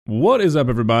What is up,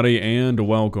 everybody, and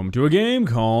welcome to a game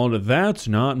called That's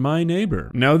Not My Neighbor.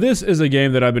 Now, this is a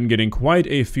game that I've been getting quite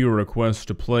a few requests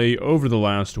to play over the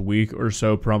last week or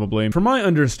so, probably. From my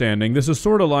understanding, this is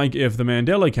sort of like if the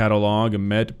Mandela Catalogue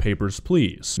met Papers,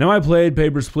 Please. Now, I played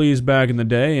Papers, Please back in the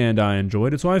day, and I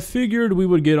enjoyed it, so I figured we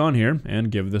would get on here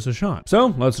and give this a shot.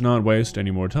 So, let's not waste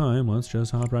any more time. Let's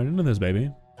just hop right into this,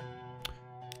 baby.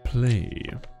 Play.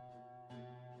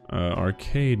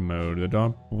 Arcade mode. The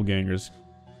doppelgangers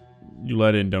you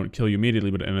let in don't kill you immediately,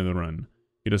 but at the end of the run.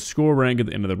 Get a score rank at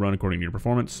the end of the run according to your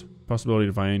performance. Possibility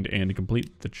to find and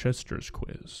complete the Chester's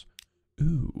quiz.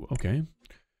 Ooh, okay.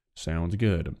 Sounds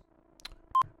good.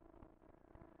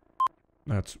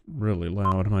 That's really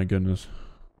loud, my goodness.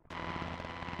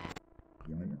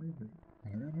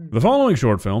 The following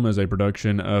short film is a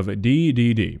production of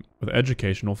DDD with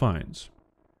educational fines.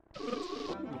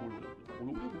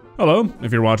 Hello,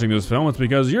 if you're watching this film, it's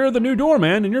because you're the new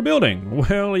doorman in your building.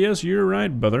 Well, yes, you're right,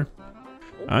 brother.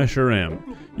 I sure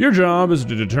am. Your job is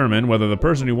to determine whether the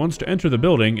person who wants to enter the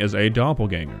building is a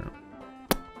doppelganger.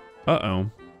 Uh-oh.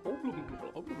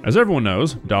 As everyone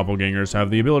knows, doppelgangers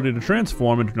have the ability to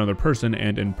transform into another person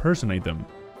and impersonate them.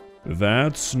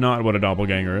 That's not what a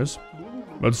doppelganger is.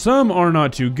 But some are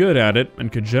not too good at it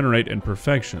and could generate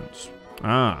imperfections.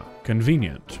 Ah,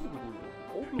 convenient.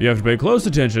 You have to pay close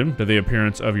attention to the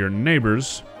appearance of your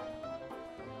neighbors.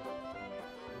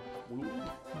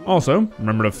 Also,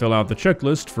 remember to fill out the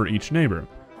checklist for each neighbor.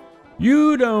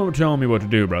 You don't tell me what to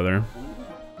do, brother.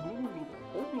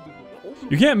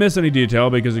 You can't miss any detail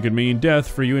because it could mean death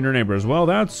for you and your neighbors. Well,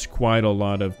 that's quite a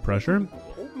lot of pressure.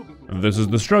 This is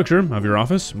the structure of your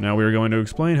office. Now we are going to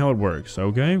explain how it works.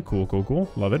 Okay, cool.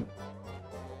 Love it.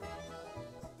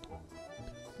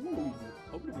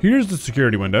 Here's the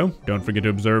security window. Don't forget to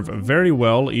observe very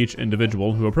well each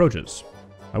individual who approaches.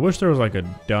 I wish there was like a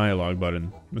dialogue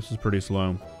button. This is pretty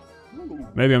slow.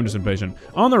 Maybe I'm just impatient.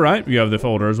 On the right, you have the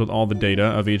folders with all the data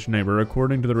of each neighbor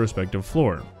according to the respective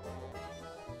floor.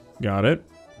 Got it.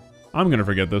 I'm gonna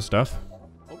forget this stuff.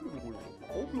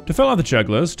 To fill out the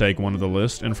checklist, take one of the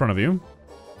list in front of you.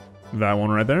 That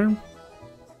one right there.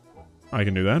 I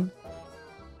can do that.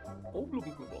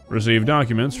 Receive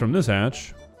documents from this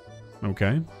hatch.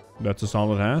 Okay, that's a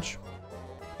solid hatch.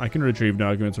 I can retrieve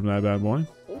documents from that bad boy.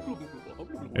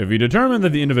 If you determine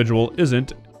that the individual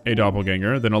isn't a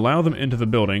doppelganger, then allow them into the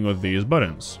building with these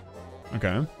buttons.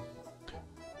 Okay.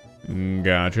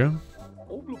 Gotcha.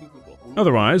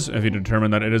 Otherwise, if you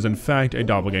determine that it is in fact a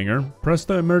doppelganger, press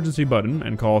the emergency button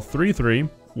and call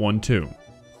 3312.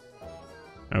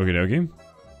 Okie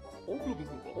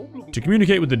dokie. To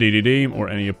communicate with the DDD or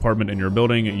any apartment in your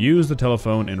building, use the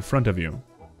telephone in front of you.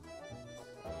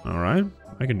 Alright,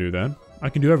 I can do that. I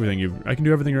can do everything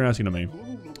you're asking of me.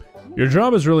 Your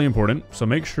job is really important, so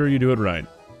make sure you do it right.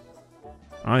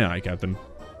 Aye aye, Captain.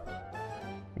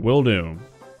 Will do.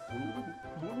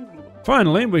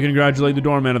 Finally, we congratulate the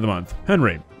doorman of the month.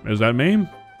 Henry, is that me?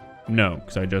 No,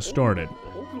 because I just started.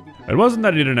 It wasn't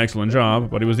that he did an excellent job,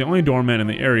 but he was the only doorman in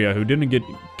the area who didn't get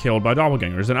killed by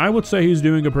doppelgangers, and I would say he's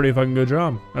doing a pretty fucking good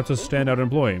job. That's a standout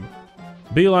employee.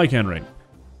 Be like Henry.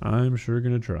 I'm sure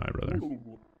gonna try, brother.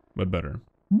 But better.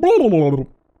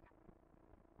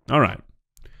 Alright.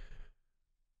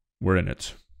 We're in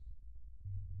it.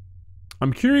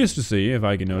 I'm curious to see if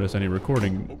I can notice any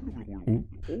recording. Ooh.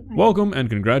 Welcome and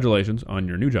congratulations on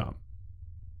your new job.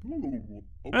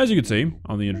 As you can see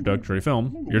on the introductory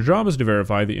film, your job is to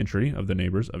verify the entry of the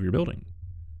neighbors of your building.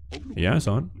 Yeah, I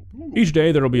saw it. Each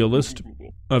day there will be a list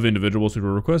of individuals who will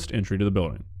request entry to the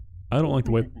building. I don't like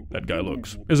the way that guy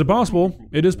looks. Is it possible?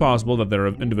 It is possible that there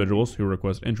are individuals who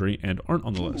request entry and aren't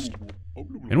on the list.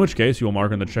 In which case, you will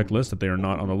mark on the checklist that they are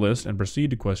not on the list and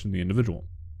proceed to question the individual.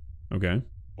 Okay.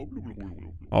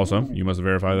 Also, you must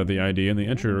verify that the ID and the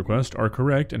entry request are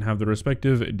correct and have the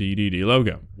respective DDD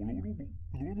logo.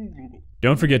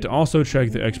 Don't forget to also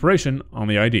check the expiration on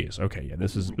the IDs. Okay, yeah,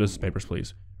 this is Papers,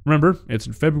 Please. Remember, it's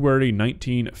February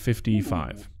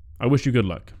 1955. I wish you good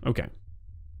luck. Okay.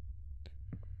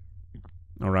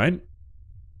 Alright.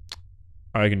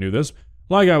 I can do this.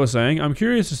 Like I was saying, I'm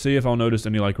curious to see if I'll notice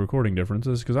any recording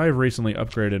differences, because I have recently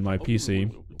upgraded my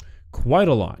PC quite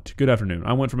a lot. Good afternoon.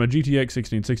 I went from a GTX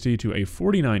 1660 to a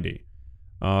 4090.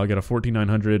 I got a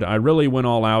 14900. I really went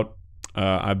all out.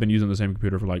 I've been using the same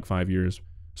computer for like 5 years.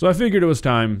 So I figured it was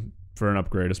time for an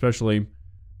upgrade, especially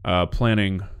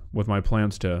planning with my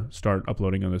plans to start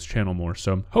uploading on this channel more.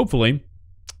 So hopefully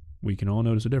we can all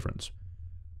notice a difference.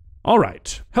 All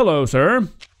right. Hello, sir.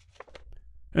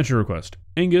 Entry request.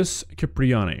 Angus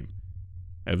Cipriani.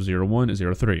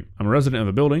 F0103. I'm a resident of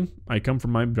the building. I come from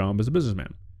my job as a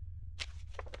businessman.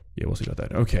 Yeah, we'll see about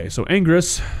that. Okay, so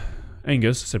Angus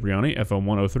Angus Cipriani,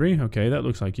 FO103. Okay, that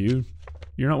looks like you.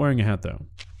 You're not wearing a hat, though.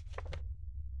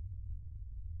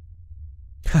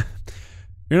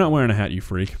 You're not wearing a hat, you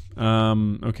freak.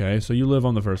 Okay, so you live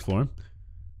on the first floor.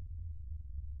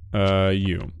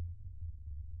 You.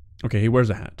 Okay, he wears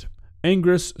a hat.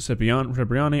 Angus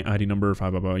Cipriani, ID number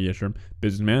 5, yeah, sure.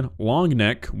 Businessman, long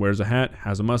neck, wears a hat,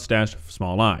 has a mustache,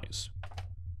 small eyes.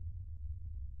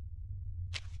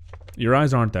 Your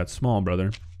eyes aren't that small,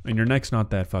 brother. And your neck's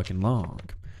not that fucking long.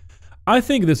 I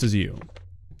think this is you.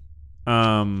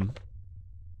 Okay,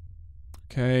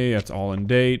 that's all in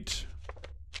date.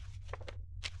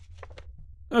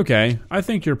 Okay, I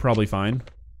think you're probably fine.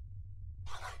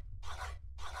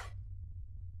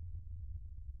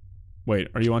 Wait,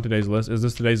 are you on today's list? Is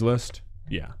this today's list?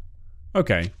 Yeah.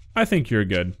 Okay, I think you're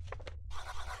good.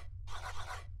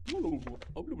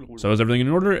 So is everything in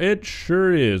order? It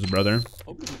sure is, brother.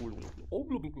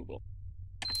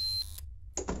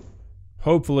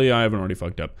 Hopefully I haven't already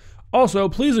fucked up. Also,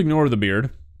 please ignore the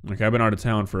beard. Okay, I've been out of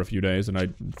town for a few days and I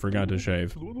forgot to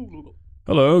shave.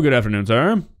 Hello, good afternoon,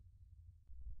 sir.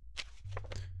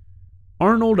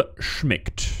 Arnold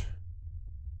Schmicht.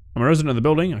 I'm a resident of the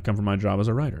building. I come from my job as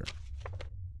a writer.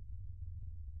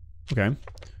 Okay.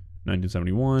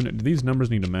 1971. Do these numbers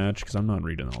need to match? Because I'm not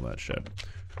reading all that shit.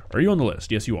 Are you on the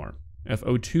list? Yes, you are.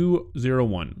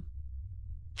 FO201.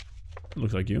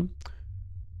 Looks like you.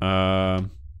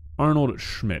 Arnold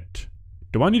Schmidt.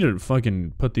 Do I need to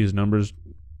fucking put these numbers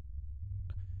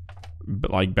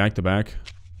like back to back?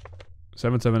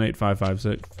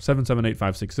 778556,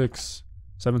 778566,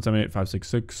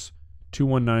 778566,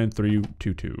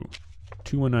 219322,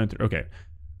 2193. Okay.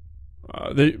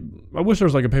 I wish there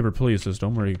was like a paper please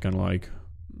system where you can like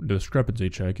discrepancy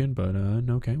checking, but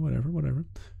okay, whatever.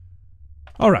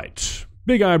 All right.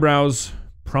 Big eyebrows,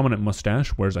 prominent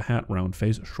mustache, wears a hat, round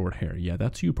face, short hair. Yeah,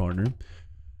 that's you, partner.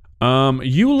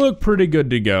 You look pretty good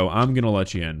to go. I'm gonna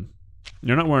let you in.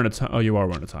 You're not wearing a tie. Oh, you are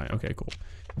wearing a tie. Okay, cool.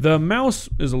 The mouse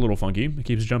is a little funky. It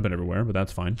keeps jumping everywhere, but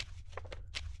that's fine.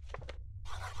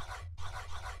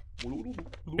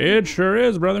 It sure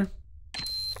is, brother.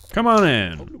 Come on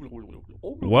in.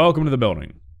 Welcome to the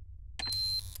building.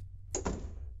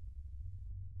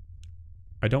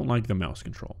 I don't like the mouse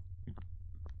control.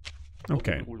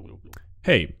 Okay.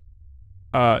 Hey,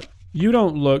 you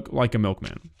don't look like a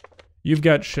milkman. You've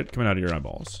got shit coming out of your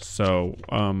eyeballs. So,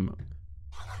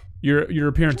 your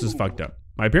appearance is fucked up.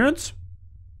 My appearance?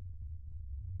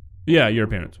 Yeah, your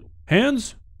appearance.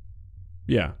 Hands?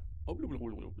 Yeah.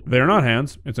 They're not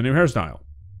hands. It's a new hairstyle.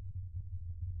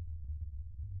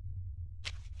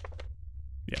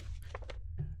 Yeah.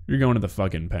 You're going to the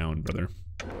fucking pound, brother.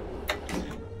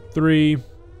 3.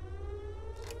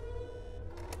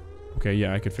 Okay,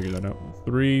 yeah, I could figure that out.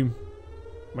 3.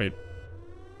 Wait.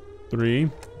 3.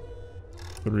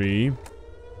 3.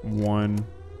 1.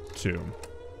 2.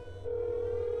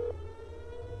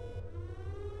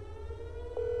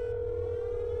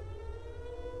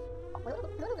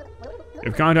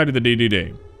 You've contacted the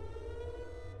DDD.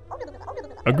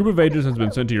 A group of agents has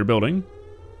been sent to your building.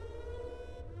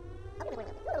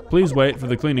 Please wait for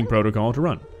the cleaning protocol to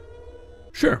run.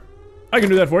 Sure, I can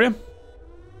do that for you.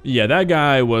 Yeah, that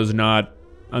guy was not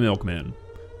a milkman.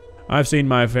 I've seen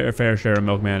my fair share of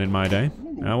milkman in my day.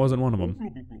 I wasn't one of them.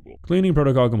 Cleaning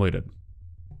protocol completed.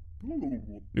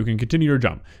 You can continue your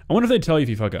job. I wonder if they tell you if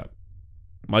you fuck up.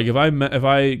 Like if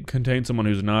I contain someone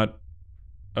who's not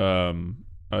a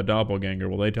doppelganger,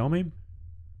 will they tell me?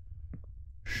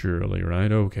 Surely,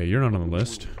 right? Okay, you're not on the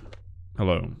list.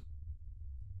 Hello.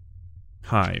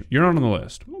 Hi, you're not on the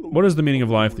list. What is the meaning of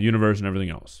life, the universe, and everything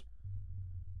else?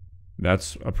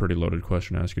 That's a pretty loaded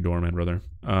question to ask your doorman, brother.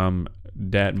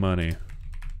 Dat money.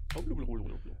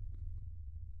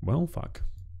 Well, fuck.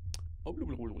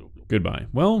 Goodbye.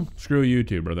 Well, screw you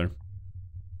too, brother.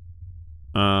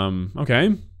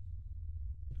 Okay.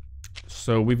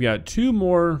 So we've got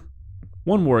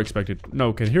one more expected. No,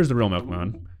 okay, here's the real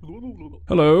milkman.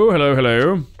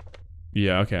 Hello.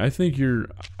 Yeah, okay, I think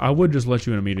I would just let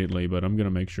you in immediately, but I'm gonna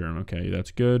make sure. Okay,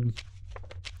 that's good.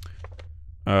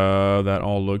 That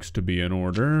all looks to be in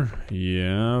order.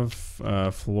 Yeah,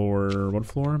 what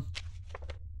floor?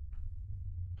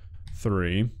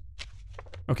 3.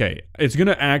 Okay, it's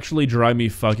gonna actually drive me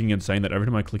fucking insane that every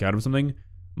time I click out of something,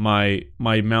 my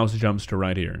mouse jumps to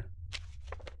right here.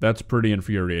 That's pretty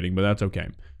infuriating, but that's okay.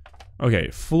 Okay,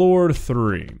 floor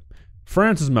 3.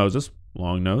 Francis Moses,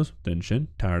 long nose, thin chin,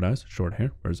 tired eyes, short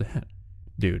hair, wears a hat.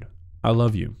 Dude, I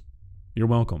love you. You're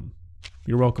welcome.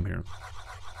 You're welcome here.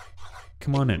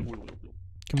 Come on in.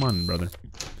 Come on in, brother.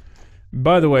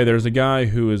 By the way, there's a guy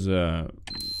who is,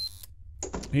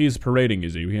 he's parading,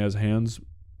 is he? He has hands.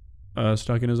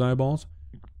 stuck in his eyeballs.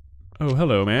 Oh,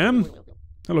 hello, ma'am.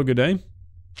 Hello, good day.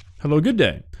 Hello, good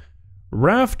day.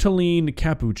 Raftaline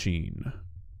Capuchin.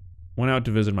 Went out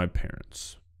to visit my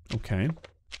parents. Okay.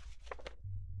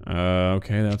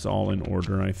 Okay, that's all in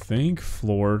order, I think.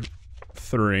 Floor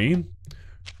 3.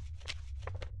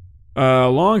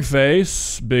 Long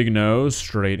face, big nose,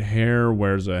 straight hair,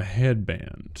 wears a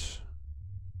headband.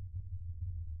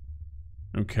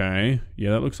 Okay.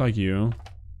 Yeah, that looks like you.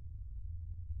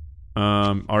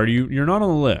 You're not on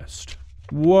the list.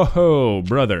 Whoa,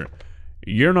 brother.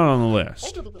 You're not on the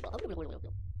list.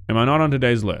 Am I not on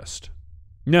today's list?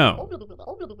 No.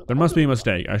 There must be a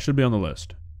mistake. I should be on the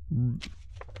list.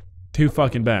 Too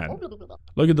fucking bad.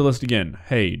 Look at the list again.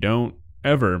 Hey, don't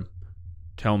ever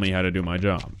tell me how to do my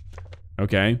job.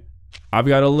 Okay? I've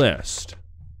got a list.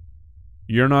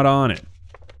 You're not on it.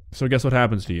 So guess what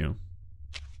happens to you?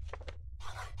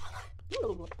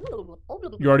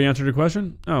 You already answered your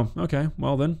question? Oh, okay.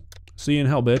 Well then, see you in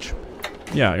hell, bitch.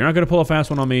 Yeah, you're not gonna pull a fast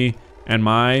one on me and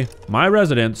my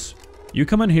residence. You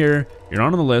come in here, you're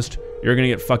not on the list, you're gonna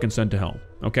get fucking sent to hell.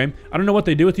 Okay? I don't know what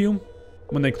they do with you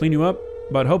when they clean you up,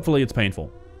 but hopefully it's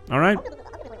painful. Alright?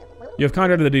 You have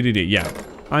contacted the DDD. Yeah,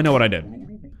 I know what I did.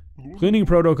 Cleaning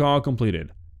protocol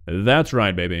completed. That's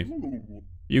right, baby.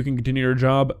 You can continue your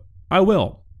job. I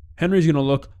will. Henry's gonna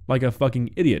look like a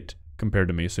fucking idiot compared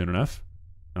to me soon enough.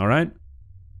 Alright?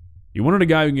 You wanted a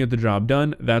guy who can get the job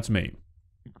done, that's me.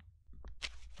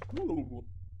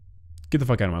 Get the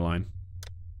fuck out of my line.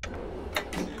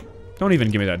 Don't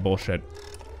even give me that bullshit.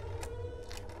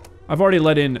 I've already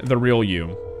let in the real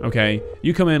you, okay?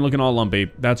 You come in looking all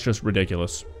lumpy, that's just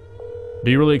ridiculous.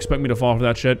 Do you really expect me to fall for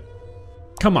that shit?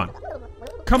 Come on.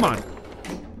 Come on.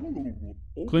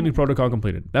 Cleaning protocol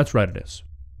completed. That's right, it is.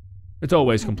 It's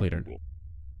always completed.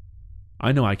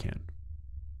 I know I can.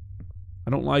 I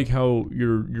don't like how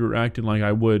you're acting like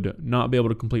I would not be able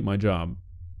to complete my job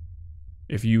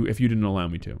if you didn't allow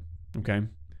me to. Okay?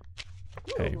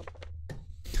 Hey.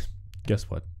 Guess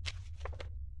what?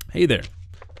 Hey there.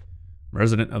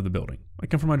 Resident of the building. I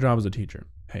come from my job as a teacher.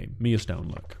 Hey, me a stone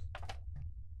look.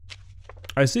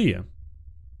 I see you.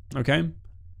 Okay?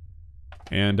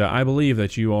 And I believe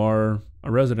that you are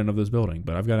a resident of this building,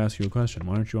 but I've got to ask you a question.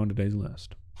 Why aren't you on today's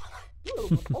list?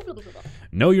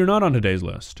 No, you're not on today's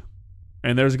list.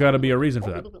 And there's got to be a reason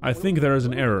for that. I think there is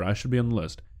an error. I should be on the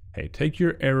list. Hey, take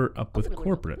your error up with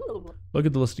corporate. Look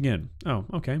at the list again. Oh,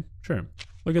 okay. Sure.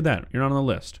 Look at that. You're not on the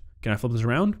list. Can I flip this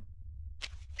around?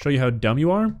 Show you how dumb you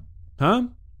are? Huh?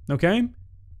 Okay. Do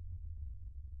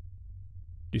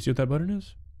you see what that button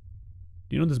is?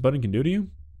 Do you know what this button can do to you?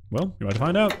 Well, you're about to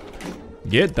find out.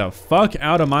 Get the fuck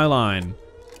out of my line.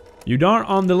 You aren't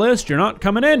on the list. You're not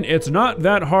coming in. It's not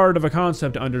that hard of a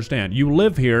concept to understand. You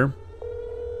live here.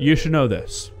 You should know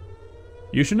this.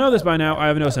 You should know this by now. I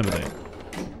have no sympathy.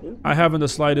 I haven't the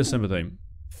slightest sympathy.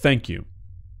 Thank you.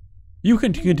 You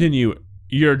can continue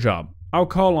your job. I'll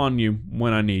call on you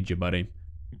when I need you, buddy.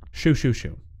 Shoo, shoo,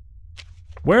 shoo.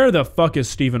 Where the fuck is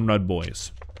Stephen Rudd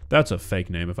Boys? That's a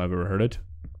fake name if I've ever heard it.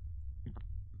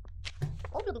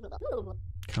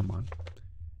 Come on.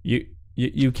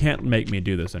 You can't make me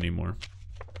do this anymore.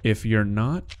 If you're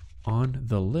not on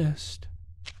the list,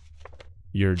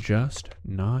 you're just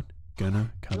not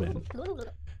gonna come in.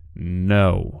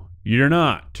 No, you're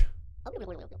not.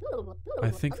 I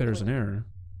think there's an error.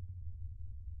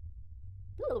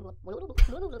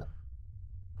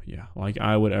 Yeah, like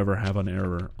I would ever have an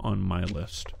error on my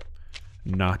list.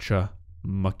 Nacha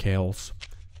McHales.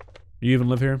 Do you even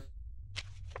live here?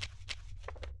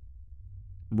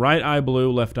 Right eye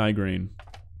blue, left eye green.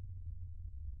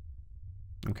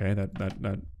 Okay,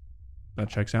 that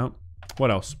checks out.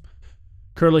 What else?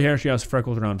 Curly hair, she has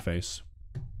freckles around face.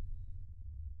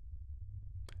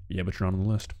 Yeah, but you're not on the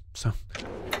list. So,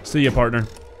 see ya, partner.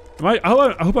 I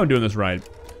hope I'm doing this right.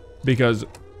 Because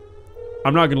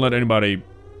I'm not going to let anybody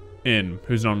in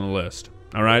who's not on the list.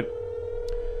 Alright?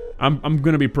 I'm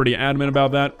going to be pretty adamant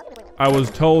about that. I was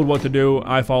told what to do.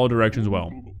 I follow directions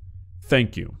well.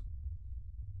 Thank you.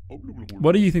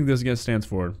 What do you think this stands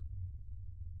for?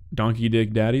 Donkey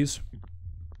Dick Daddies?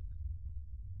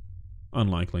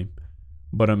 Unlikely.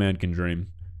 But a man can dream.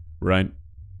 Right?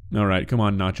 Alright, come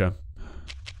on, Nacha.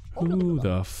 Who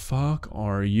the fuck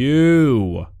are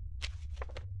you?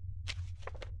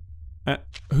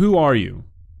 Who are you?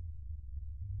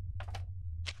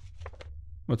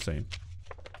 Let's see.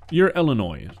 You're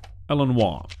Illinois.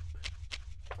 Illinois.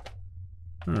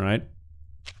 Alright.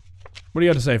 What do you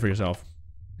got to say for yourself?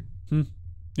 You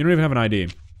don't even have an ID.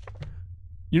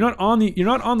 You're not on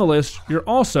the list. You're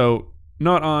also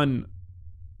not on.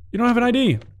 You don't have an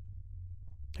ID.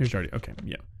 Here's your ID. Okay,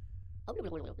 yeah.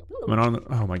 Am I on the,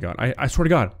 oh my god. I swear to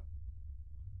God.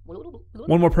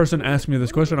 One more person asks me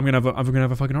this question, I'm gonna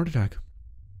have a fucking heart attack.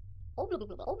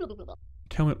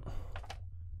 Tell me.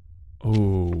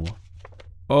 Oh.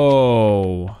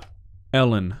 Oh.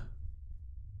 Ellen.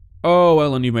 Oh,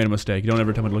 Ellen, you made a mistake. Don't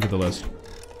ever tell me to look at the list.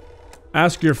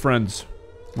 Ask your friends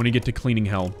when you get to cleaning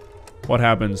hell what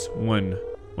happens when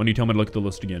you tell me to look at the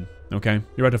list again. Okay?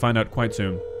 You're about to find out quite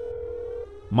soon.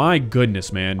 My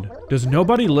goodness, man. Does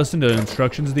nobody listen to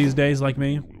instructions these days like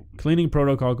me? Cleaning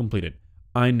protocol completed.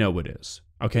 I know it is.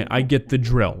 Okay, I get the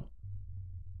drill.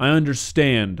 I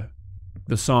understand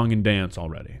the song and dance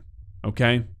already.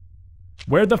 Okay?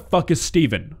 Where the fuck is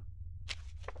Steven?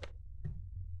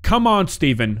 Come on,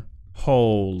 Steven.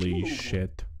 Holy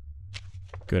shit.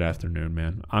 Good afternoon,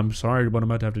 man. I'm sorry what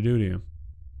I'm about to have to do to you.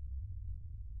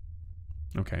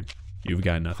 Okay. You've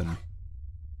got nothing.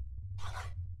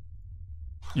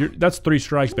 That's 3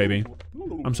 strikes, baby.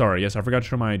 I'm sorry. Yes, I forgot to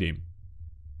show my ID.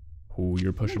 Ooh,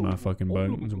 you're pushing my fucking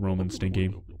buttons, Roman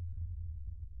Stinky.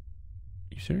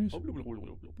 You serious?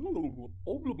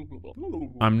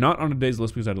 I'm not on a day's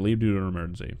list because I had to leave due to an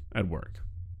emergency at work.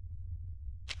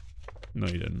 No,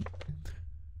 you didn't.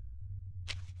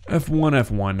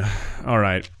 F1.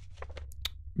 Alright.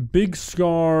 Big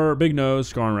scar, big nose,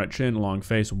 scar on right chin, long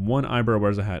face, 1 eyebrow,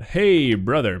 wears a hat. Hey,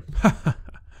 brother.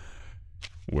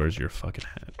 Where's your fucking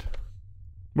hat?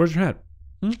 Where's your hat?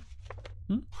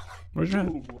 Where's your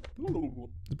hat?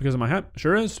 Is it because of my hat?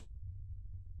 Sure is.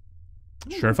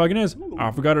 Sure fucking is.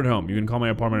 I forgot it at home. You can call my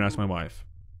apartment and ask my wife.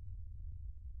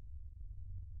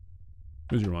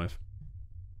 Who's your wife?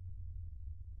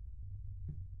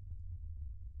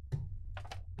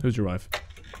 Who's your wife?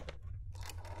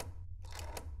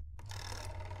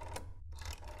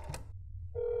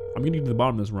 I'm getting to the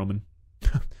bottom of this, Roman.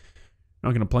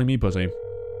 Not gonna play me, pussy.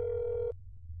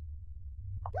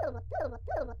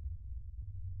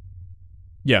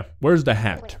 Yeah, where's the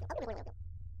hat?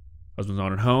 Husband's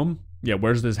not at home. Yeah,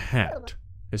 where's this hat?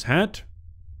 His hat?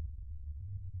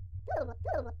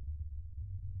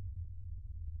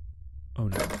 Oh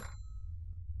no.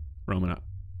 Roman,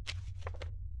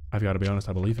 I've got to be honest,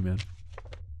 I believe you, man.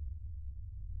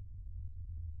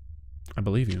 I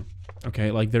believe you.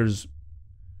 Okay, like there's...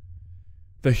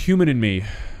 The human in me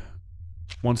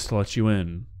wants to let you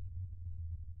in.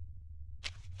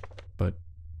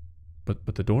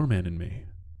 But the doorman in me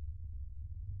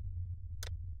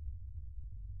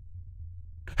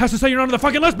has to say you're not on the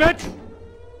fucking list, bitch!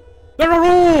 There are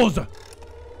rules!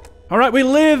 Alright, we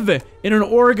live in an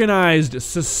organized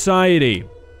society.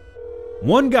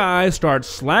 One guy starts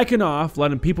slacking off,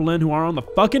 letting people in who are on the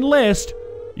fucking list.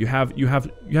 You have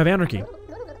anarchy.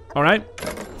 Alright?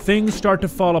 Things start to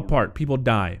fall apart. People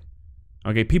die.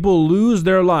 Okay, people lose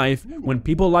their life when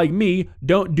people like me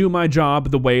don't do my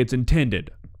job the way it's intended.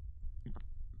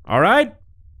 Alright?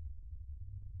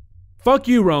 Fuck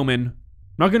you, Roman.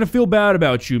 Not gonna feel bad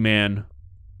about you, man.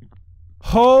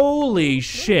 Holy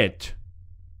shit.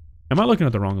 Am I looking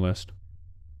at the wrong list?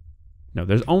 No,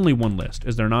 there's only one list,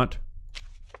 is there not?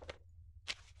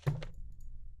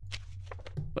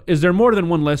 Is there more than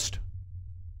one list?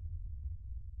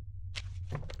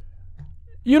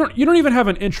 You don't even have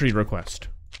an entry request.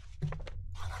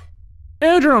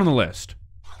 Enter on the list.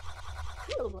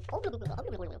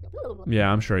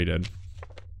 Yeah, I'm sure he did.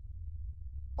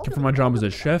 For my job as a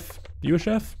chef. You a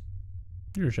chef?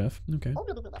 You're a chef. Okay.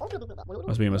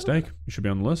 Must be a mistake. You should be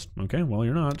on the list. Okay, well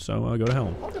you're not, so go to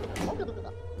hell.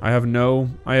 I have no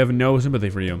sympathy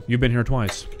for you. You've been here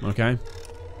twice, okay?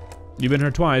 You've been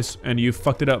here twice, and you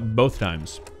fucked it up both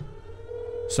times.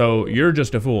 So you're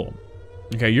just a fool.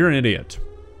 Okay, you're an idiot.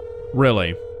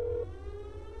 Really.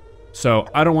 So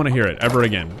I don't want to hear it ever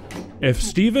again. If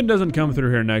Steven doesn't come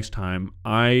through here next time,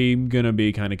 I'm gonna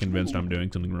be kind of convinced I'm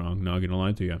doing something wrong. Not gonna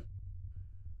lie to you.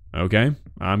 Okay?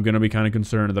 I'm gonna be kind of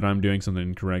concerned that I'm doing something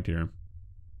incorrect here.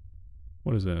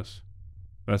 What is this?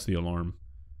 That's the alarm.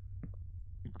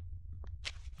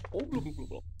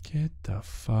 Get the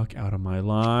fuck out of my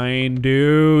line,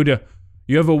 dude.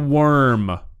 You have a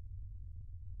worm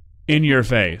in your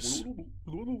face.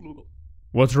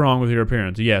 What's wrong with your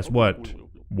appearance? Yes, what?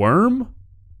 Worm?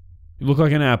 You look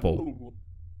like an apple.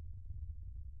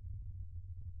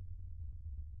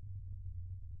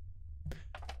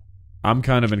 I'm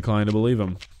kind of inclined to believe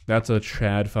him. That's a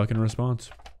Chad fucking response.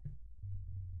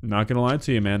 Not gonna lie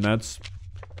to you, man.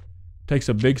 Takes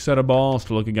a big set of balls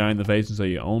to look a guy in the face and say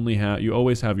you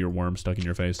always have your worm stuck in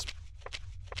your face.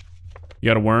 You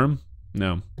got a worm?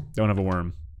 No, don't have a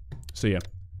worm. See ya.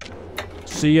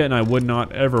 See ya, and I would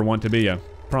not ever want to be ya.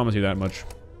 Promise you that much.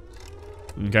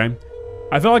 Okay?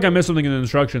 I felt like I missed something in the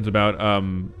instructions about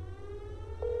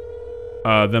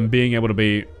them being able to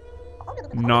be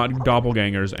not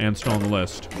doppelgangers, and still on the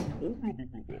list.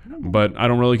 But I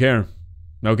don't really care.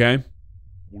 Okay?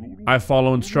 I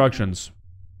follow instructions.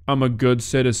 I'm a good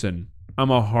citizen. I'm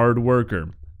a hard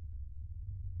worker.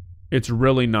 It's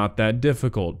really not that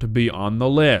difficult to be on the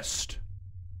list.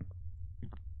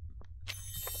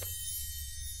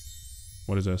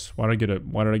 What is this? Why did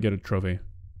I get a trophy?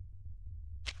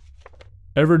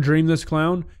 Ever dream this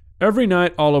clown? Every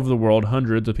night all over the world,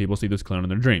 hundreds of people see this clown in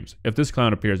their dreams. If this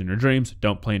clown appears in your dreams,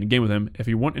 don't play any game with him. If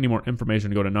you want any more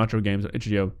information, go to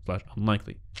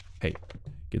nachogames.itch.io/unlikely. Hey,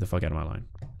 get the fuck out of my line.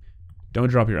 Don't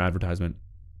drop your advertisement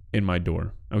in my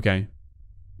door, okay?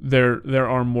 There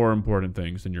are more important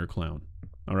things than your clown.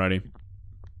 Alrighty?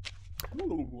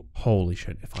 Holy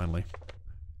shit, finally.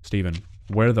 Steven,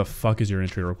 where the fuck is your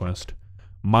entry request?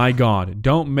 My God,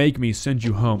 don't make me send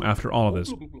you home after all of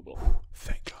this.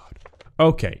 Thank God.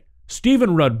 Okay,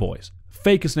 Steven Rudboys.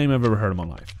 Fakest name I've ever heard in my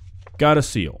life. Got a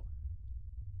seal.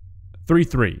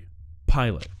 3-3.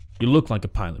 Pilot. You look like a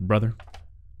pilot, brother.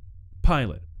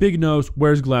 Pilot. Big nose,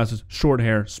 wears glasses, short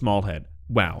hair, small head.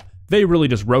 Wow. They really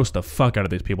just roast the fuck out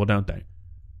of these people, don't they?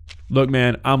 Look,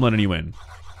 man, I'm letting you in.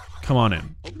 Come on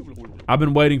in. I've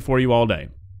been waiting for you all day.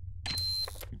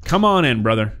 Come on in,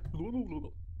 brother.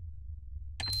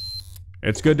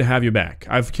 It's good to have you back.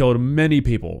 I've killed many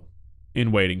people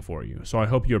in waiting for you, so I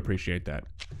hope you appreciate that.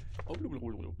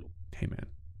 Hey, man.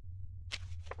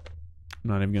 I'm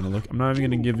not even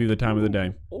gonna give you the time of the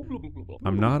day.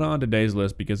 I'm not on today's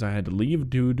list because I had to leave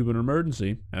due to an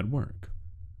emergency at work.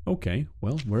 Okay,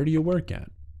 well, where do you work at?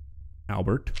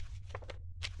 Albert.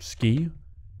 Ski.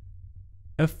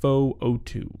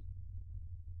 FO02.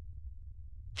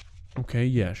 Okay,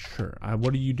 yeah, sure.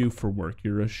 What do you do for work?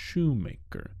 You're a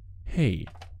shoemaker. Hey,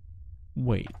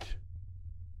 wait.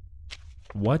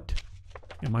 What?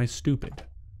 Am I stupid?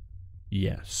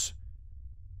 Yes.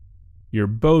 You're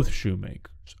both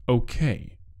shoemakers.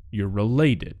 Okay. You're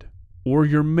related. Or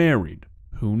you're married.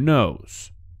 Who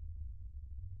knows?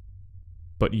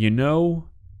 But you know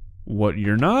what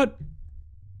you're not?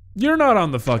 You're not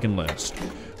on the fucking list.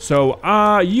 So,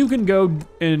 you can go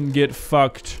and get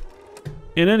fucked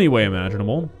in any way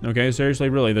imaginable. Okay, seriously,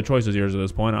 really, the choice is yours at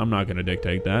this point. I'm not gonna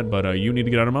dictate that, but you need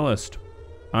to get out of my list.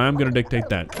 I'm gonna dictate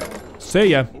that. See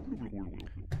ya.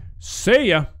 See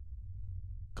ya.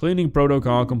 Cleaning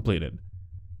protocol completed.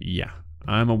 Yeah,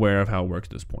 I'm aware of how it works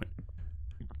at this point.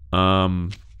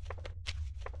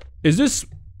 Is this...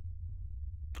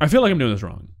 I feel like I'm doing this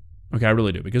wrong. Okay, I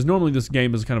really do, because normally this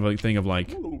game is kind of a thing of like...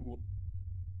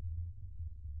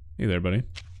 Hey there, buddy.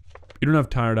 You don't have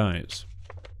tired eyes.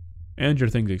 And your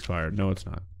thing's expired. No, it's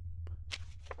not.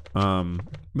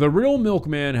 The real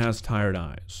milkman has tired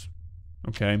eyes.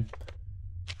 Okay.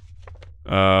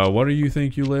 What do you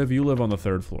think you live? You live on the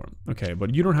 3rd floor. Okay,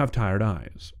 but you don't have tired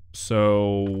eyes.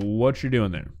 So, what you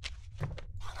doing there?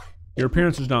 Your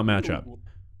appearance does not match up.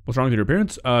 What's wrong with your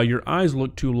appearance? Your eyes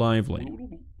look too lively.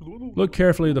 Look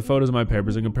carefully at the photos of my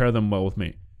papers and compare them well with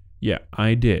me. Yeah,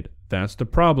 I did. That's the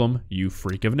problem, you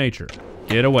freak of nature.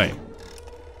 Get away.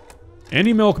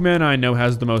 Any milkman I know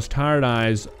has the most tired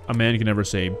eyes a man can ever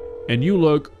see, and you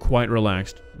look quite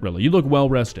relaxed, really. You look well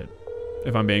rested,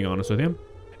 if I'm being honest with you.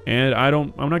 And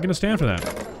I'm not gonna stand for that.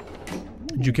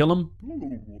 Did you kill him?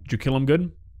 Did you kill him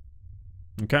good?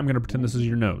 Okay, I'm gonna pretend this is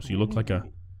your nose. You look like a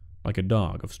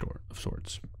dog of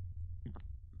sorts.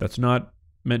 That's not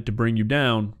meant to bring you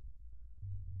down.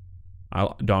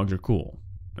 Dogs are cool,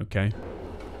 okay?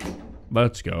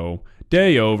 Let's go.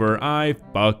 Day over. I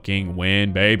fucking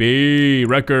win, baby.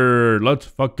 Record. Let's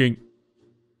fucking...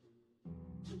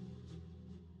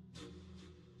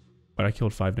 But I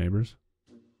killed 5 neighbors.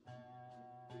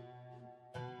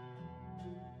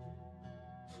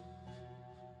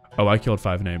 Oh, I killed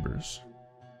 5 neighbors.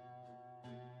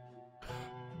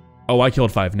 Oh, I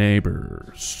killed 5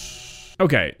 neighbors.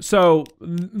 Okay, so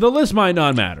the list might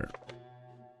not matter.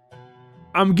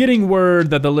 I'm getting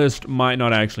word that the list might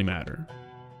not actually matter.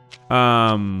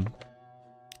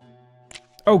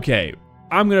 Okay,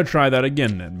 I'm gonna try that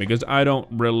again then, because I don't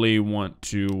really want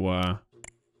to,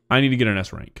 I need to get an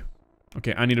S rank.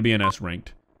 Okay, I need to be an S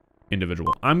ranked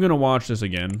individual. I'm gonna watch this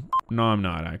again. No, I'm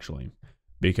not actually,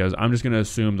 because I'm just gonna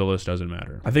assume the list doesn't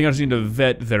matter. I think I just need to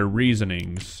vet their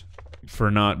reasonings for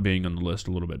not being on the list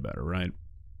a little bit better, right?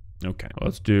 Okay,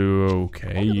 let's do,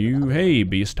 okay, hey,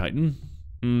 Beast Titan.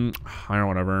 I don't know,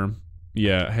 whatever.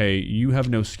 Yeah, hey, you have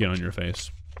no skin on your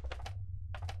face.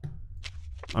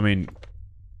 I mean,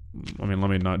 let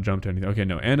me not jump to anything. Okay,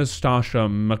 no, Anastasia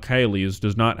Michaelis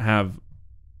does not have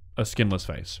a skinless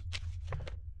face.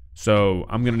 So,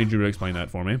 I'm gonna need you to explain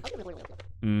that for me.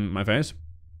 My face?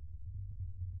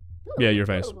 Yeah, your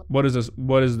face. What is this?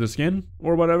 What is the skin?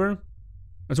 Or whatever?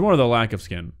 It's more of the lack of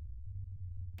skin.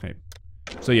 Hey.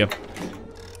 So yeah.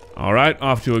 Alright,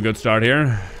 off to a good start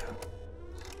here.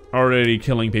 Already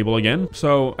killing people again.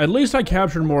 So at least I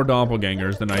captured more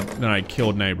doppelgangers than I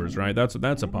killed neighbors, right? That's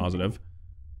a positive.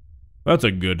 That's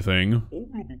a good thing.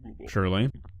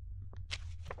 Surely.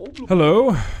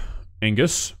 Hello,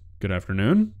 Angus. Good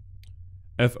afternoon.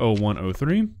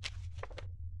 FO103.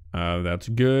 That's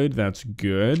good. That's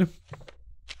good.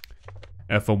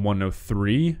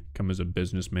 FO103. Come as a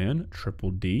businessman.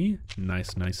 Triple D.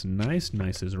 Nice, nice, nice.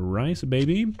 Nice as rice,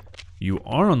 baby. You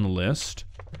are on the list.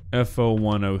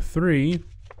 FO103.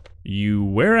 You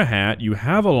wear a hat. You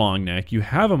have a long neck. You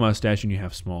have a mustache. And you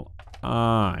have small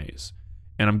eyes.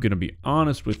 And I'm going to be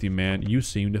honest with you, man. You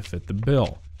seem to fit the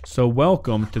bill. So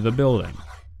welcome to the building.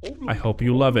 I hope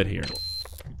you love it here.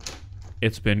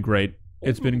 It's been great.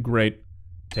 It's been great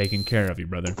taking care of you,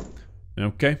 brother.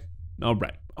 Okay?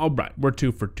 Alright. Alright. We're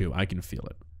 2 for 2. I can feel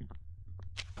it.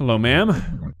 Hello,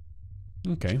 ma'am.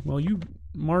 Okay. Well, you...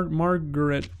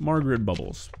 Margaret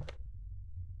Bubbles.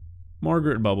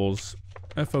 Margaret Bubbles.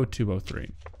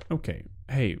 FO203. Okay.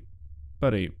 Hey,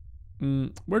 buddy.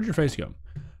 Where'd your face go?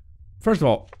 First of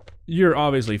all, you're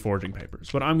obviously forging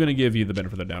papers, but I'm going to give you the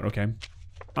benefit of the doubt, okay?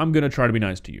 I'm going to try to be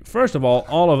nice to you. First of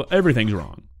all everything's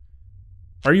wrong.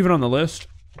 Are you even on the list?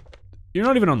 You're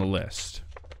not even on the list.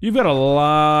 You've got a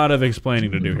lot of explaining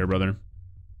to do here, brother.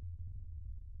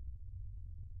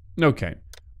 Okay.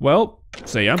 Well,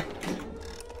 see ya.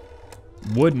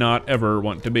 Would not ever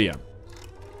want to be ya.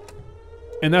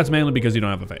 And that's mainly because you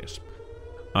don't have a face.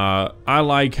 I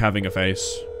like having a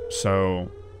face,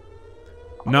 so...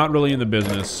 Not really in the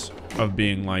business of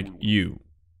being like you.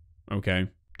 Okay?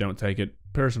 Don't take it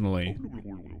personally.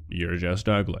 You're just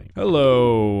ugly.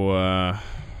 Hello,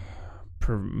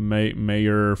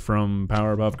 Mayor from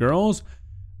Powerpuff Girls.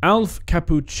 Alf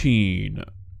Capuchin.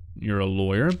 You're a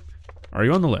lawyer. Are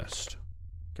you on the list?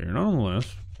 Okay, you're not on the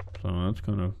list. So that's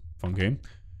kind of funky.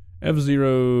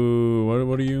 F0...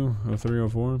 What are you?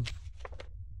 0304?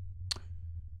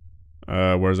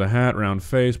 Wears a hat, round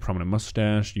face, prominent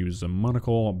mustache, uses a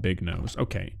monocle, big nose.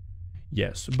 Okay.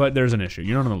 Yes, but there's an issue.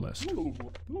 You're not on the list.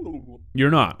 You're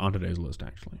not on today's list,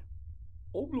 actually.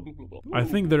 I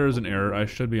think there is an error. I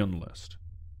should be on the list.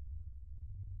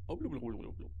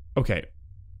 Okay.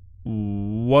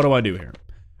 What do I do here?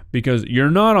 Because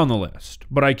you're not on the list,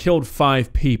 but I killed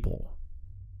 5 people.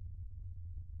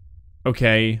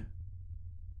 Okay.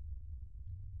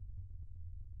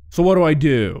 So what do I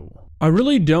do? I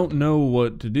really don't know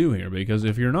what to do here, because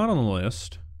if you're not on the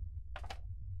list,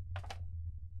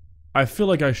 I feel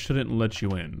like I shouldn't let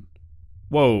you in.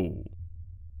 Whoa.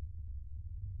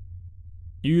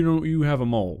 You have a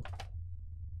mole.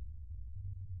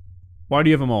 Why do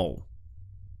you have a mole?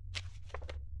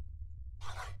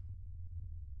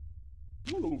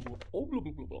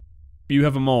 You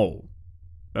have a mole.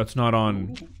 That's not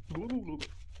on...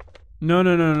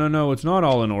 No, it's not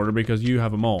all in order because you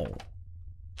have a mole.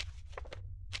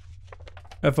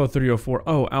 FO304.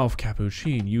 Oh, Alf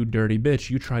Capuchin, you dirty bitch.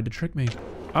 You tried to trick me.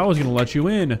 I was gonna let you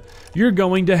in. You're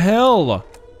going to hell.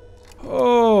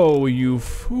 Oh, you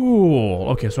fool.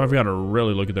 Okay, so I've got to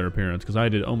really look at their appearance because I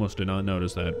almost did not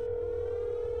notice that.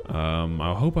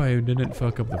 I hope I didn't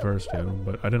fuck up the first 2,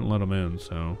 but I didn't let them in,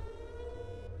 so...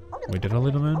 Wait, did I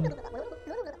let them in?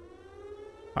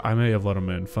 I may have let them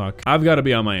in. Fuck. I've got to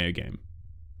be on my A game.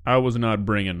 I was not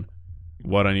bringing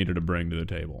what I needed to bring to the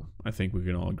table. I think we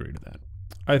can all agree to that.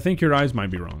 I think your eyes might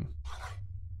be wrong.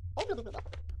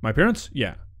 My appearance?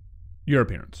 Yeah. Your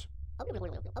appearance.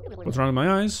 What's wrong with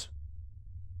my eyes?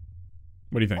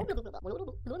 What do you think?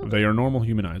 They are normal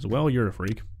human eyes. Well, you're a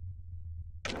freak.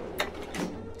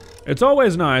 It's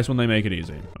always nice when they make it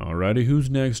easy. Alrighty, who's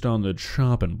next on the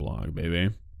chopping block, baby?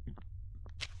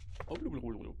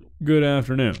 Good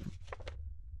afternoon.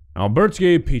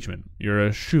 Albertsky Peachman. You're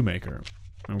a shoemaker.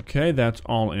 Okay, that's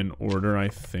all in order, I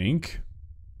think.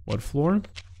 What floor?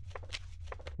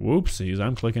 Whoopsies,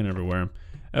 I'm clicking everywhere.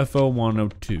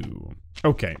 FO102.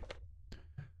 Okay.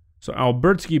 So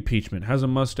Albertsky Peachman has a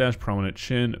mustache, prominent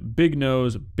chin, big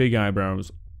nose, big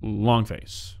eyebrows, long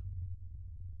face.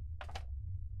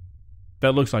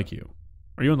 That looks like you.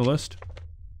 Are you on the list?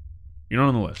 You're not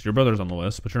on the list. Your brother's on the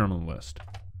list, but you're not on the list.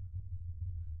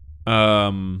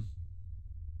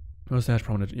 Mustache,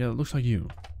 prominent. Yeah, it looks like you.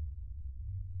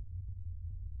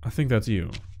 I think that's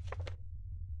you.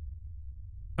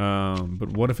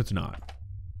 But what if it's not?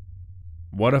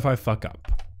 What if I fuck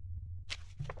up?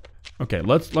 Okay,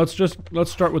 let's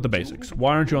start with the basics.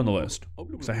 Why aren't you on the list?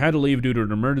 Because I had to leave due to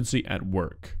an emergency at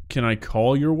work. Can I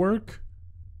call your work?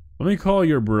 Let me call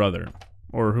your brother.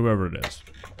 Or whoever it is.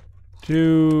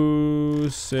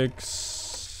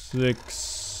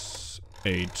 266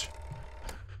 8.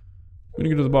 I'm gonna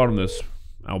get to the bottom of this,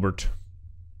 Albert.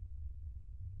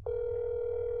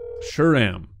 Sure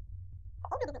am.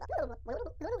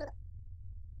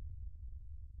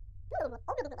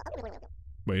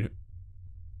 Wait.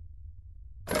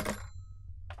 Oh,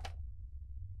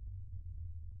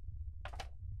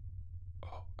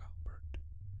 Albert.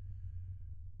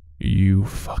 You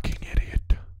fucking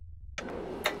idiot.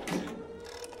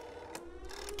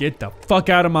 Get the fuck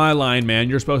out of my line, man.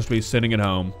 You're supposed to be sitting at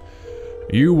home.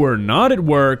 You were not at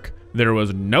work. There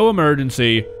was no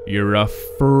emergency. You're a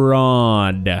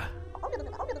fraud.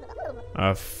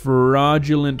 A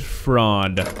fraudulent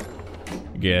fraud.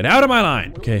 Get out of my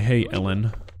line. Okay, hey,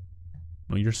 Ellen.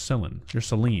 No, you're Celine. You're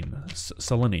Celine.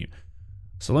 Selene.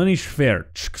 Selene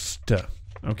Schwertst.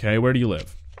 Okay, where do you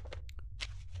live?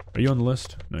 Are you on the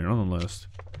list? No, you're on the list.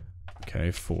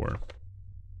 Okay, 4.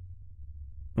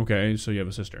 Okay, so you have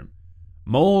a sister.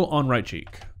 Mole on right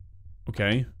cheek.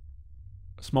 Okay.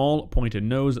 Small, pointed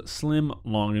nose, slim,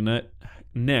 long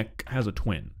neck, has a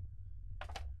twin.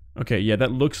 Okay, yeah,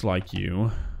 that looks like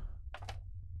you.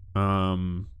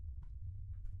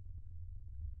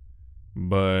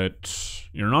 But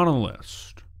you're not on the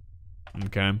list.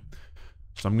 Okay?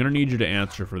 So I'm gonna need you to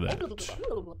answer for that.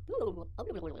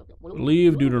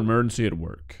 Leave due to emergency at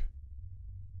work.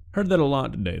 Heard that a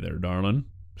lot today there, darling.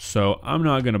 So I'm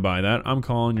not gonna buy that. I'm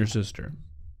calling your sister.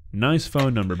 Nice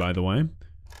phone number, by the way.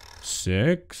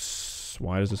 6.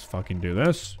 Why does this fucking do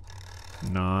this?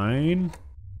 9.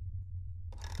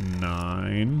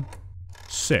 9.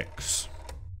 6.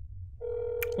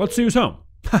 Let's see who's home.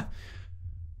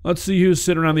 Let's see who's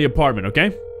sitting around the apartment,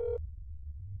 okay?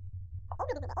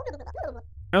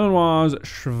 Eloise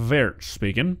Schwertz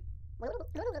speaking.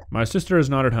 My sister is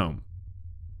not at home.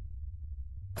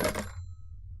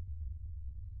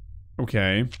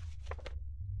 Okay.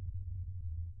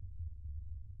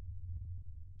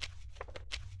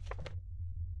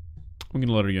 I'm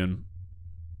gonna let her again.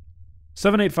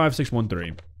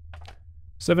 785-613.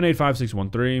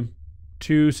 785-613.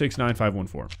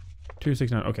 269-514.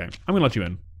 269. Okay, I'm gonna let you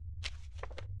in.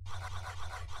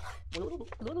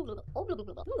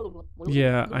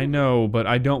 Yeah, I know, but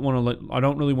I don't want to let. I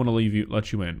don't really want to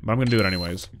let you in, but I'm gonna do it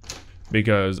anyways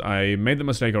because I made the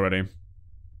mistake already.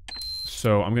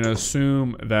 So I'm gonna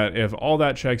assume that if all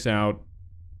that checks out,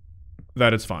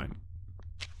 that it's fine.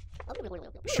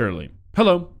 Surely.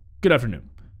 Hello. Good afternoon.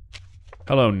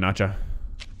 Hello, Nacha.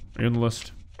 Are you on the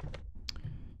list?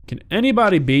 Can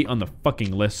anybody be on the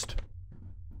fucking list?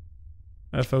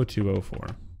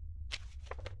 FO204.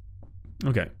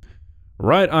 Okay.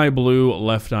 Right eye blue,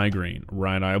 left eye green.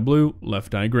 Right eye blue,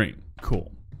 left eye green.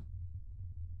 Cool.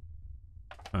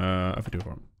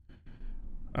 FO204.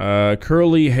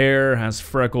 Curly hair, has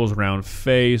freckles, round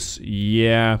face.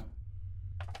 Yeah.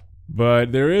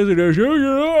 But there is an issue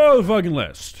on the fucking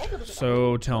list.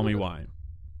 So tell me why.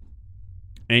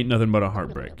 Ain't nothing but a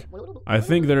heartbreak. I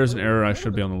think there is an error. I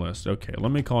should be on the list. Okay,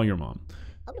 let me call your mom.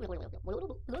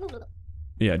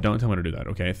 Yeah, don't tell me to do that.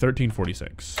 Okay,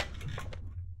 1346.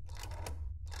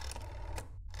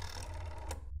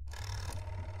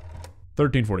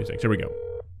 Here we go.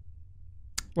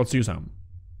 Let's see who's home.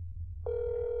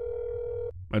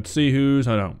 Let's see who's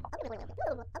at home.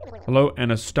 Hello,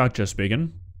 Anastasia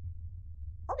speaking.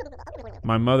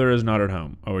 My mother is not at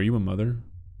home. Oh, are you a mother?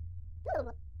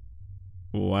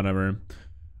 Whatever.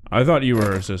 I thought you were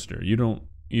her sister. You don't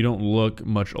look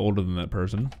much older than that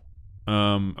person.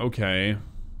 Okay.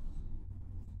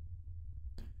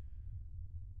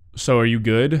 So are you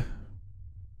good?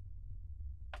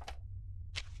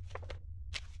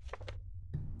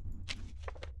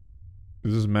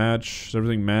 Does this match? Does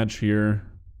everything match here?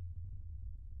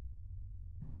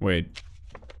 Wait.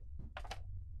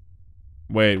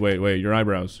 Wait. Your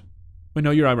eyebrows. Wait,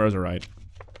 no, your eyebrows are right.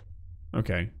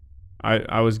 Okay.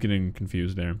 I was getting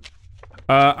confused there.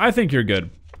 I think you're good.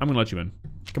 I'm gonna let you in.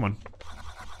 Come on.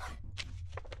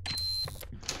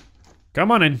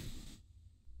 Come on in.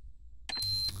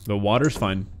 The water's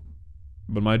fine.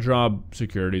 But my job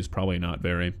security is probably not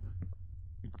very.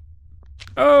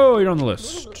 Oh, you're on the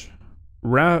list.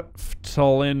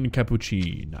 Raftalin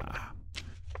Cappuccina.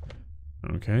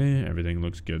 Okay, everything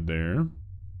looks good there.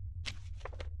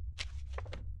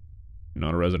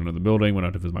 Not a resident of the building. Went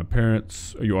out to visit my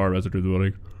parents. You are a resident of the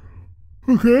building.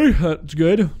 Okay, that's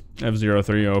good.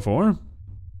 F0304.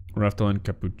 Raftalin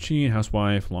Cappuccina.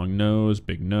 Housewife. Long nose.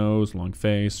 Big nose. Long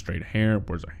face. Straight hair.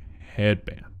 Wears a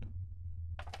headband.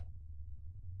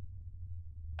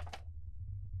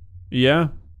 Yeah,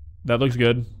 that looks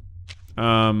good.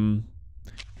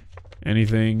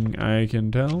 Anything I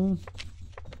can tell?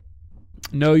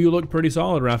 No, you look pretty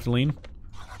solid, Raftaline.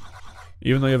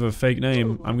 Even though you have a fake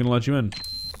name, I'm gonna let you in.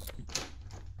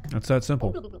 That's that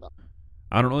simple.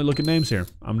 I don't really look at names here.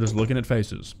 I'm just looking at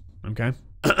faces. Okay?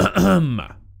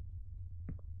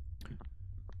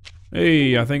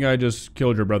 Hey, I think I just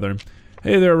killed your brother.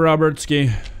 Hey there,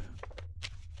 Robertski.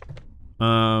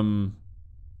 Why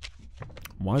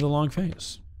the long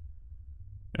face?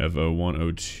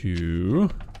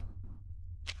 FO102.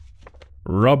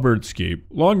 Robertski.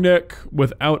 Long neck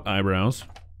without eyebrows.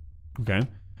 Okay.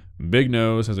 Big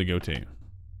nose, has a goatee.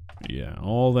 Yeah,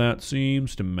 all that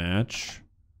seems to match.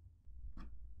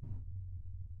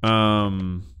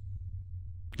 And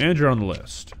you're on the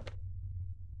list.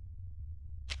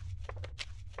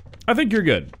 I think you're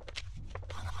good.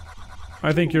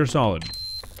 I think you're solid.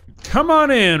 Come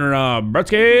on in,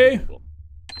 Robertski.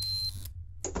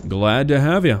 Glad to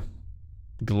have you.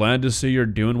 Glad to see you're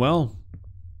doing well.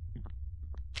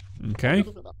 Okay.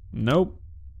 Nope.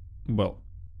 Well,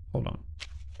 hold on.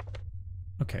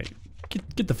 Okay.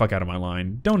 Get the fuck out of my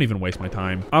line. Don't even waste my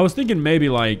time. I was thinking maybe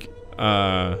like,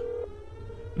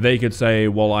 they could say,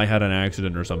 well, I had an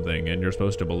accident or something, and you're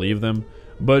supposed to believe them.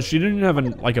 But she didn't have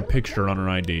like a picture on her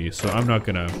ID, so I'm not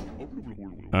gonna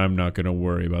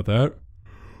worry about that.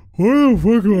 Why the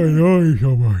fuck am I yelling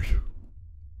so much?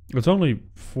 It's only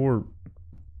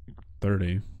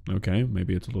 4:30. Okay,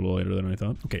 maybe it's a little later than I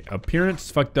thought. Okay, appearance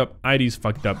fucked up, ID's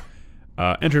fucked up,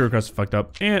 entry request fucked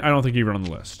up, and I don't think you're on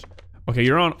the list. Okay,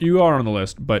 you are on the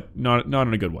list, but not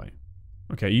in a good way.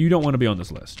 Okay, you don't want to be on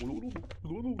this list.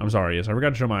 I'm sorry, yes, I forgot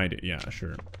to show my ID. Yeah,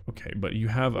 sure. Okay, but you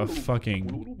have a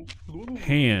fucking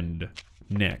hand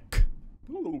neck.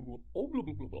 No,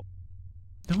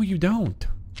 you don't.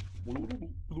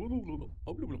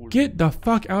 Get the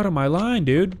fuck out of my line,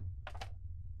 dude.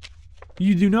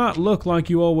 You do not look like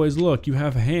you always look. You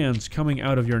have hands coming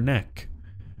out of your neck.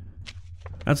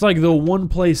 That's like the one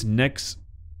place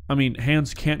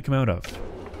hands can't come out of.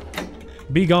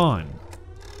 Be gone.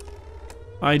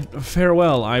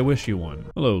 Farewell, I wish you one.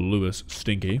 Hello, Louis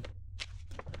Stinky.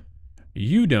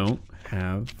 You don't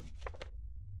have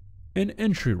an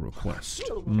entry request,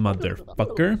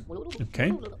 motherfucker.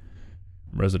 Okay.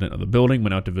 Resident of the building,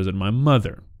 went out to visit my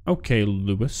mother. Okay,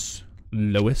 Lois.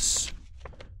 Let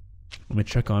me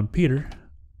check on Peter.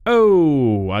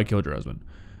 Oh, I killed your husband.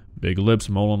 Big lips,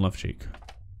 mole on left cheek.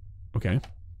 Okay.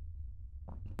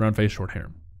 Brown face, short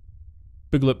hair.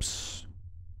 Big lips.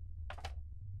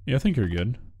 Yeah, I think you're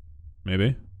good.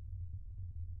 Maybe.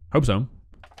 Hope so.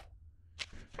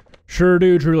 Sure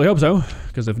do truly hope so.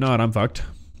 Because if not, I'm fucked.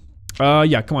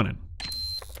 Yeah, come on in.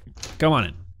 Come on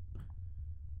in.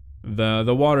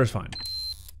 The water's fine.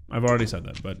 I've already said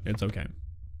that, but it's okay.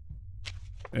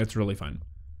 It's really fine.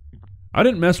 I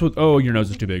didn't mess with... Oh, your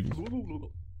nose is too big.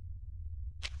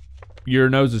 Your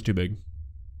nose is too big.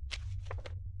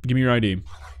 Give me your ID.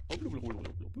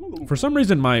 For some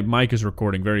reason, my mic is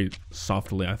recording very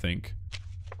softly, I think.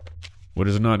 Which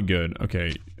is not good.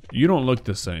 Okay, you don't look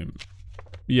the same.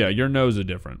 Yeah, your nose is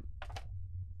different.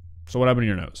 So what happened to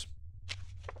your nose?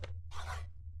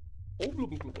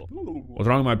 What's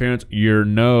wrong with my parents? Your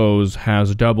nose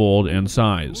has doubled in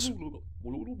size.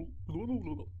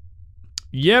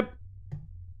 Yep.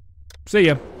 See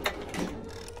ya.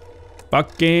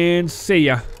 Fucking see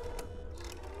ya.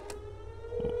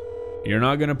 You're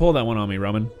not gonna pull that one on me,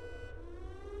 Roman.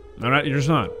 Alright, you're just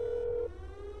not.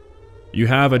 You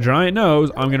have a giant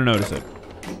nose, I'm gonna notice it.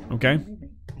 Okay?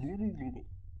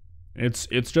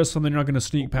 It's just something you're not gonna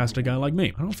sneak past a guy like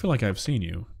me. I don't feel like I've seen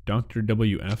you. Dr.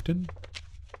 W. Afton?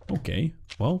 Okay,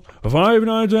 well, Five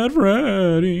Nights at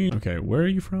Freddy. Okay, where are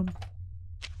you from?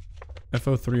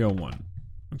 FO301.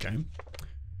 Okay.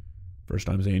 First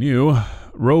time seeing you.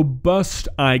 Robust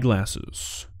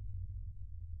eyeglasses.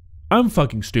 I'm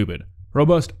fucking stupid.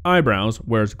 Robust eyebrows,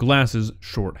 wears glasses,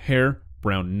 short hair,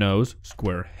 brown nose,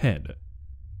 square head.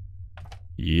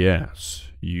 Yes,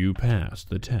 you passed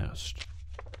the test.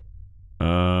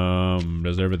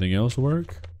 Does everything else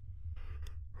work?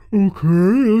 Okay,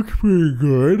 looks pretty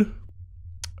good.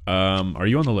 Are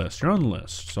you on the list? You're on the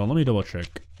list, so let me double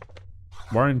check.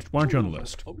 Why aren't you on the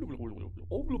list?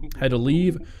 Had to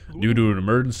leave due to an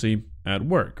emergency at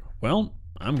work. Well,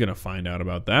 I'm gonna find out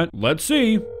about that. Let's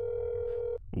see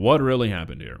what really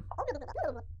happened here.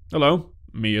 Hello,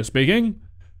 Mia speaking.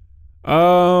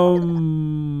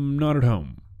 Not at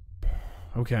home.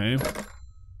 Okay.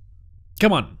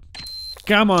 Come on.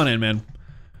 Come on in, man.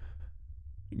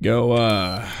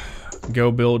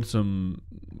 Go build some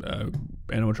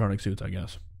animatronic suits, I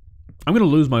guess. I'm gonna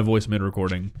lose my voice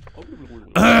mid-recording.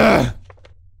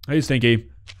 Hey, Stinky.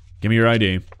 Give me your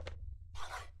ID.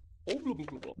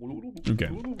 Okay.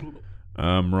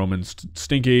 Roman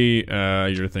Stinky,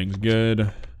 your thing's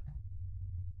good.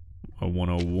 A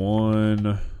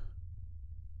 101.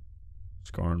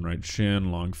 Scar on right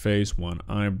shin, long face, one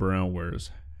eyebrow,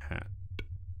 wears hat.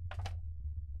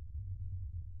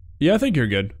 Yeah, I think you're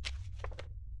good.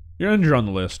 You're on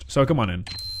the list, so come on in.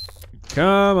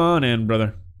 Come on in,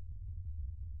 brother.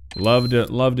 Love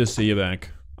to see you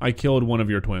back. I killed one of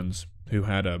your twins who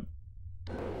had a...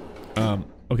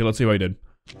 okay, let's see what I did.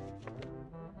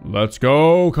 Let's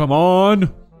go, come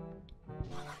on.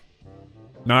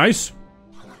 Nice.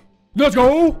 Let's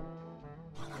go.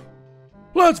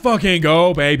 Let's fucking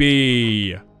go,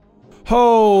 baby.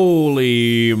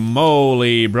 Holy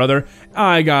moly, brother.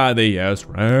 I got the S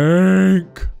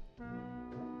rank.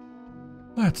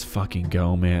 Let's fucking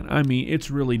go, man. I mean,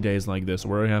 it's really days like this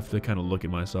where I have to kind of look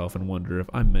at myself and wonder if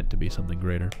I'm meant to be something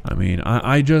greater. I mean,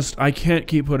 I can't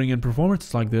keep putting in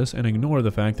performances like this and ignore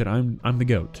the fact that I'm the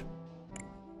GOAT.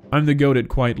 I'm the GOAT at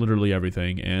quite literally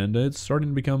everything, and it's starting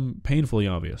to become painfully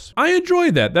obvious. I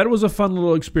enjoyed that. That was a fun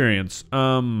little experience.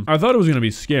 I thought it was gonna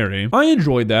be scary. I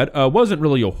enjoyed that. Wasn't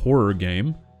really a horror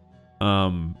game.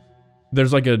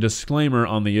 There's like a disclaimer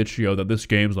on the itch.io that this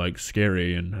game's like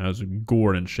scary and has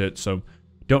gore and shit, so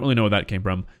don't really know where that came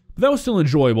from. But that was still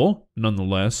enjoyable,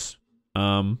 nonetheless.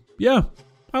 Yeah,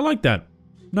 I like that.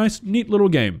 Nice, neat little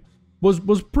game.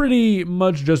 Was pretty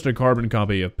much just a carbon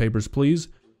copy of Papers, Please.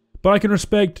 But I can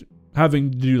respect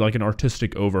having to do like an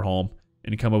artistic overhaul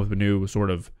and come up with a new sort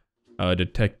of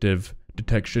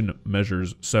detection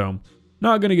measures. So,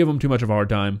 not gonna give them too much of a hard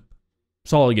time.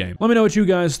 Solid game. Let me know what you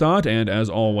guys thought, and as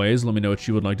always, let me know what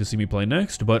you would like to see me play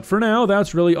next. But for now,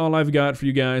 that's really all I've got for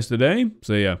you guys today.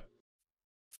 So yeah.